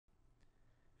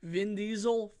Vin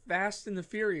Diesel, Fast and the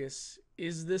Furious.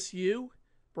 Is this you?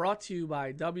 Brought to you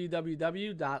by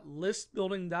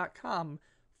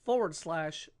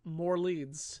www.listbuilding.com/more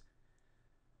leads.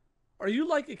 Are you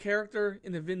like a character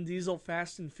in the Vin Diesel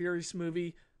Fast and Furious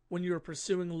movie when you are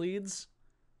pursuing leads?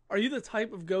 Are you the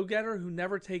type of go-getter who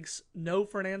never takes no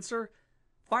for an answer?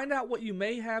 Find out what you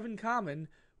may have in common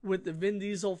with the Vin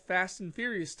Diesel Fast and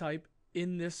Furious type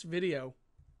in this video.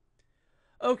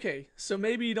 Okay, so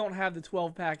maybe you don't have the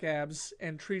 12-pack abs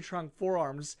and tree trunk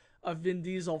forearms of Vin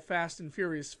Diesel Fast and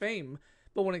Furious fame,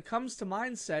 but when it comes to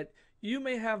mindset, you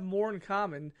may have more in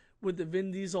common with the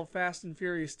Vin Diesel Fast and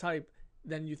Furious type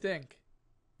than you think.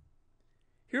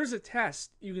 Here's a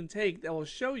test you can take that will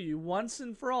show you once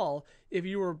and for all if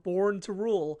you were born to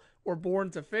rule or born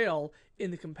to fail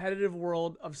in the competitive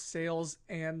world of sales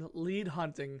and lead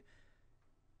hunting.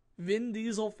 Vin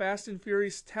Diesel Fast and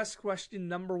Furious test question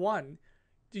number 1.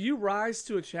 Do you rise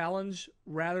to a challenge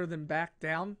rather than back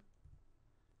down?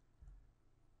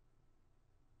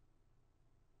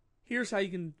 Here's how you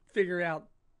can figure out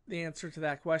the answer to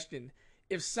that question.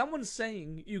 If someone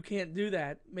saying you can't do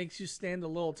that makes you stand a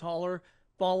little taller,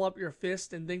 ball up your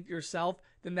fist and think to yourself,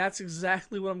 then that's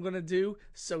exactly what I'm going to do,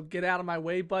 so get out of my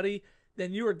way, buddy,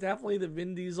 then you are definitely the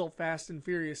Vin Diesel Fast and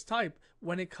Furious type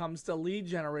when it comes to lead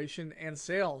generation and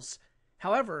sales.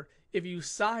 However, if you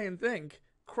sigh and think,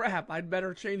 crap, I'd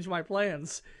better change my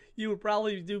plans, you would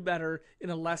probably do better in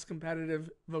a less competitive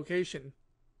vocation.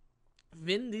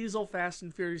 Vin Diesel Fast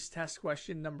and Furious test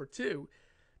question number 2.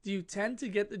 Do you tend to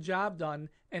get the job done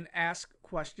and ask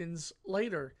questions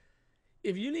later?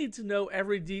 If you need to know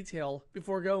every detail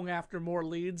before going after more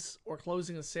leads or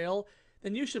closing a sale,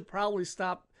 then you should probably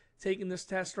stop taking this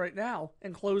test right now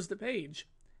and close the page.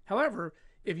 However,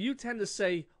 if you tend to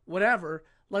say, whatever,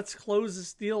 let's close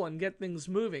this deal and get things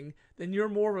moving, then you're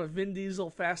more of a Vin Diesel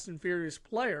Fast and Furious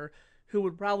player who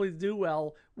would probably do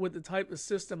well with the type of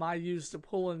system I use to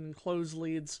pull in and close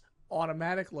leads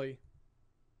automatically.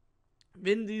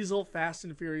 Vin Diesel Fast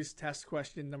and Furious test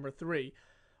question number 3.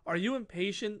 Are you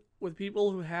impatient with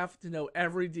people who have to know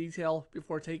every detail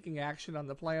before taking action on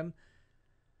the plan?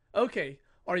 Okay,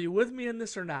 are you with me in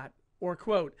this or not? Or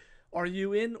quote, are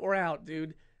you in or out,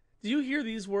 dude? Do you hear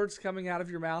these words coming out of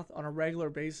your mouth on a regular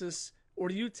basis? Or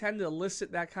do you tend to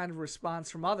elicit that kind of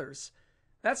response from others?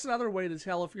 That's another way to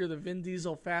tell if you're the Vin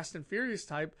Diesel Fast and Furious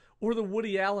type or the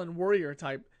Woody Allen warrior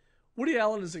type. Woody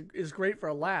Allen is great for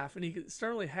a laugh, and he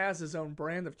certainly has his own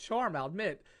brand of charm, I'll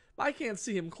admit, but I can't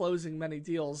see him closing many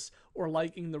deals or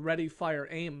liking the ready, fire,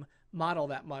 aim model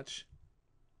that much.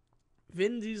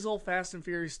 Vin Diesel Fast and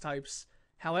Furious types,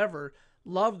 however,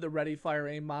 love the ready, fire,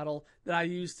 aim model that I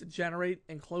use to generate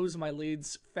and close my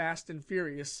leads fast and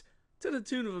furious to the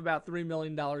tune of about $3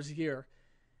 million a year.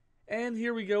 And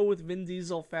here we go with Vin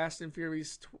Diesel Fast and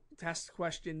Furious test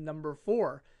question number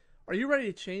 4. Are you ready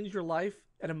to change your life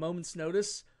at a moment's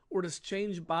notice, or does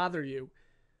change bother you?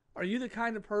 Are you the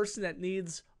kind of person that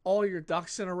needs all your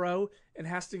ducks in a row and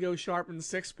has to go sharpen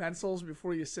 6 pencils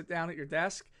before you sit down at your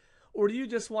desk? Or do you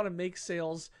just want to make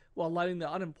sales while letting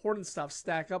the unimportant stuff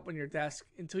stack up on your desk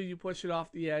until you push it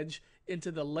off the edge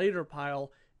into the later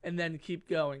pile and then keep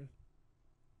going?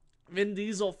 Vin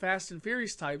Diesel Fast and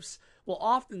Furious types will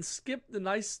often skip the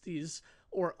niceties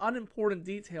or unimportant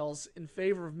details in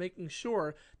favor of making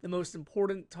sure the most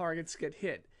important targets get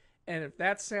hit. And if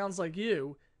that sounds like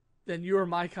you, then you're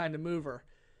my kind of mover.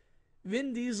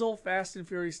 Vin Diesel Fast and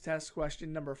Furious test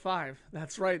question number 5.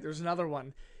 That's right, there's another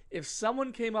one. If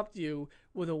someone came up to you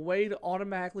with a way to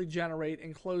automatically generate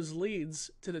and close leads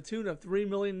to the tune of $3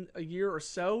 million a year or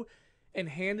so and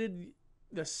handed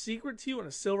the secret to you on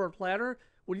a silver platter,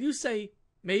 would you say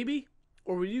maybe,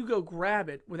 or would you go grab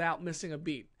it without missing a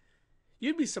beat?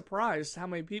 You'd be surprised how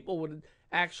many people would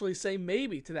actually say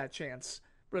maybe to that chance.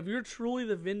 But if you're truly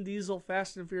the Vin Diesel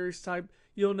Fast and Furious type,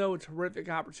 you'll know a terrific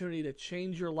opportunity to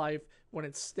change your life when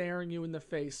it's staring you in the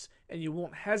face, and you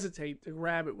won't hesitate to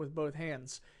grab it with both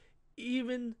hands,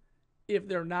 even if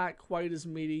they're not quite as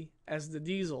meaty as the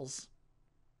Diesels.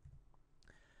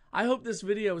 I hope this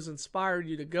video has inspired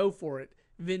you to go for it,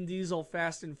 Vin Diesel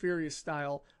Fast and Furious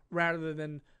style, rather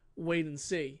than wait and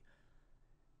see.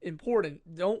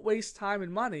 Important, don't waste time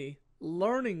and money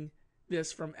learning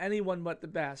this from anyone but the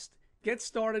best. Get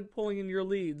started pulling in your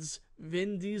leads,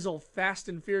 Vin Diesel Fast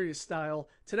and Furious style,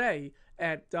 today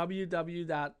at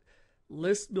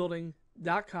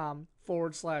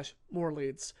www.listbuilding.com/more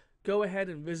leads. Go ahead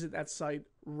and visit that site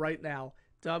right now,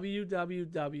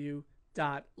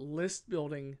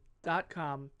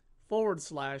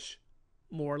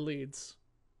 www.listbuilding.com/more leads.